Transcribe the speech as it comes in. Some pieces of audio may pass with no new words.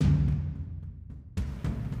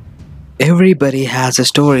Everybody has a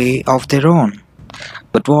story of their own,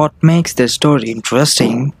 but what makes their story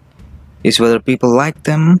interesting is whether people like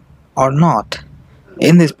them or not.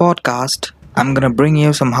 In this podcast, I'm gonna bring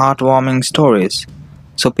you some heartwarming stories.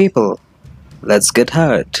 So, people, let's get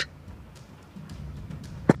hurt.